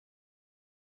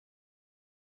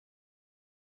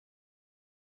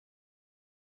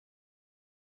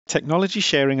Technology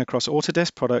sharing across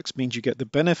Autodesk products means you get the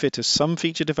benefit of some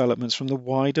feature developments from the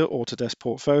wider Autodesk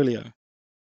portfolio.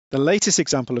 The latest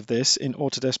example of this in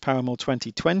Autodesk PowerMill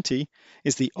 2020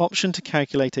 is the option to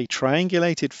calculate a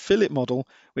triangulated fillet model,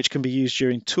 which can be used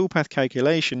during toolpath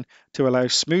calculation to allow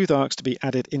smooth arcs to be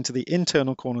added into the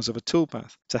internal corners of a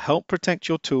toolpath to help protect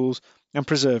your tools and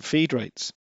preserve feed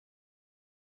rates.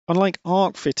 Unlike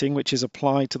arc fitting, which is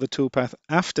applied to the toolpath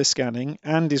after scanning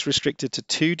and is restricted to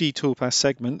 2D toolpath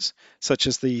segments, such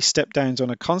as the step downs on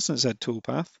a constant Z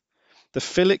toolpath, the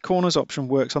fillet corners option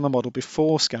works on the model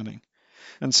before scanning,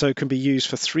 and so can be used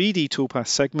for 3D toolpath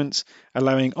segments,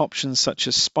 allowing options such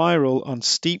as spiral on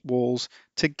steep walls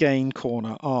to gain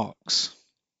corner arcs.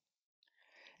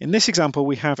 In this example,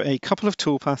 we have a couple of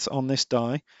toolpaths on this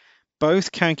die,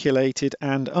 both calculated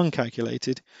and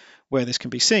uncalculated, where this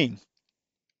can be seen.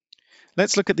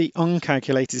 Let's look at the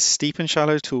uncalculated steep and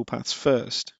shallow toolpaths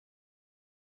first.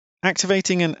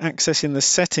 Activating and accessing the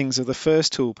settings of the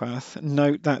first toolpath,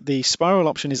 note that the spiral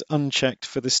option is unchecked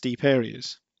for the steep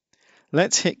areas.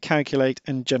 Let's hit Calculate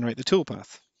and generate the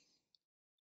toolpath.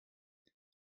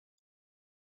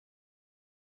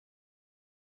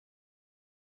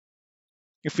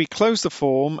 If we close the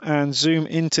form and zoom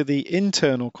into the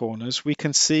internal corners, we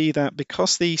can see that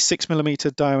because the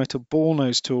 6mm diameter ball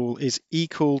nose tool is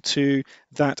equal to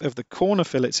that of the corner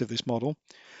fillets of this model,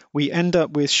 we end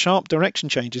up with sharp direction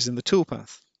changes in the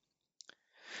toolpath.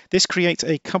 This creates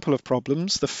a couple of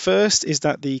problems. The first is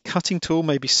that the cutting tool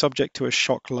may be subject to a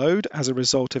shock load as a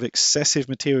result of excessive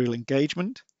material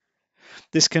engagement.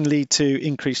 This can lead to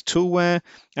increased tool wear,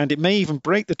 and it may even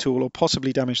break the tool or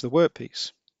possibly damage the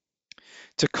workpiece.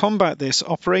 To combat this,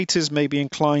 operators may be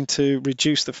inclined to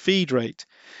reduce the feed rate,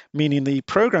 meaning the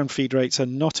programmed feed rates are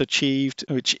not achieved,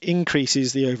 which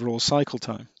increases the overall cycle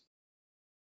time.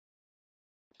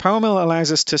 PowerMill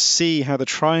allows us to see how the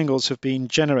triangles have been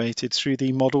generated through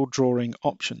the model drawing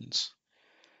options.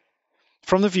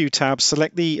 From the View tab,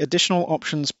 select the Additional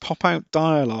Options pop-out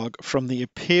dialog from the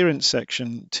Appearance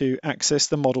section to access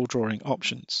the model drawing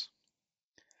options.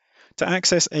 To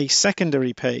access a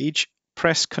secondary page,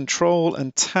 press Ctrl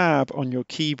and Tab on your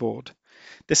keyboard.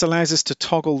 This allows us to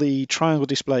toggle the triangle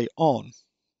display on.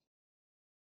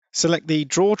 Select the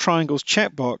Draw Triangles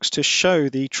checkbox to show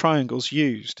the triangles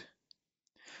used.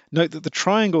 Note that the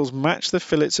triangles match the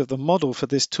fillets of the model for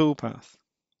this toolpath.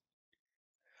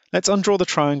 Let's undraw the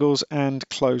triangles and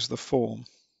close the form.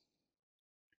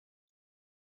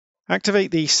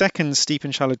 Activate the second steep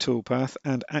and shallow toolpath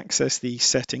and access the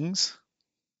settings.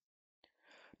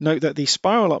 Note that the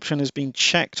spiral option has been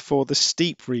checked for the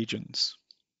steep regions.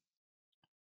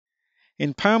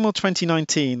 In PowerMill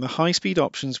 2019, the high-speed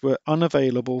options were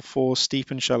unavailable for steep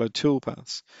and shallow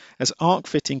toolpaths, as arc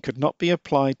fitting could not be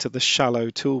applied to the shallow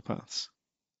toolpaths.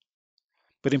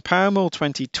 But in PowerMill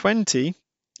 2020,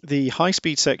 the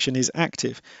high-speed section is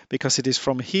active because it is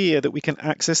from here that we can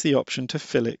access the option to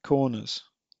fillet corners.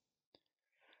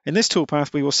 In this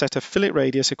toolpath, we will set a fillet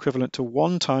radius equivalent to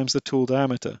 1 times the tool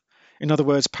diameter. In other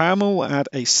words, PowerMill will add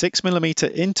a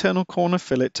 6mm internal corner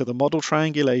fillet to the model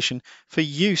triangulation for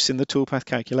use in the toolpath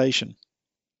calculation.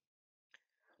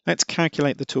 Let's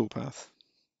calculate the toolpath.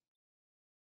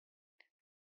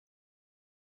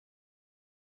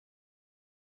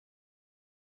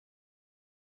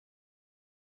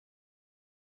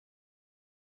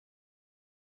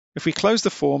 If we close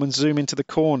the form and zoom into the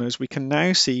corners, we can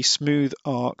now see smooth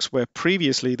arcs where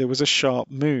previously there was a sharp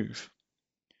move.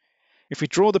 If we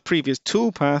draw the previous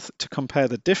toolpath to compare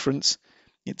the difference,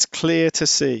 it's clear to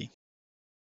see.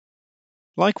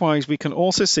 Likewise, we can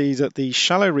also see that the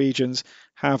shallow regions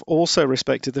have also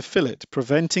respected the fillet,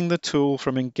 preventing the tool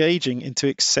from engaging into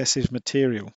excessive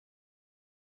material.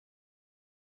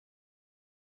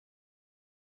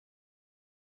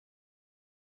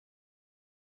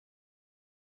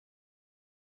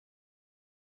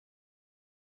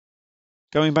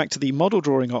 Going back to the model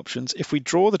drawing options, if we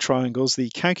draw the triangles, the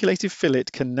calculated fillet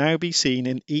can now be seen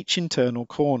in each internal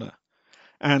corner.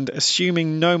 And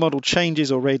assuming no model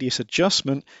changes or radius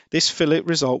adjustment, this fillet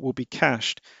result will be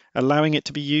cached, allowing it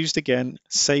to be used again,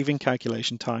 saving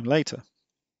calculation time later.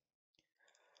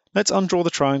 Let's undraw the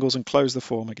triangles and close the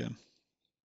form again.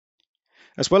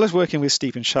 As well as working with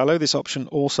steep and shallow, this option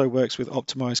also works with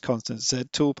optimized constant Z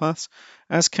toolpaths,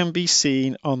 as can be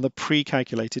seen on the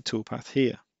pre-calculated toolpath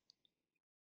here.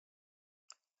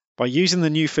 By using the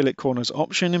new fillet corners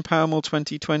option in PowerMill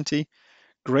 2020,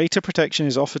 greater protection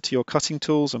is offered to your cutting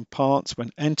tools and parts when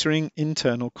entering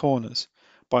internal corners,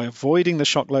 by avoiding the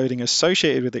shock loading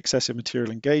associated with excessive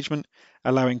material engagement,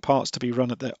 allowing parts to be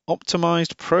run at their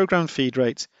optimized programmed feed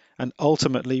rates, and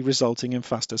ultimately resulting in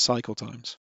faster cycle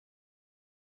times.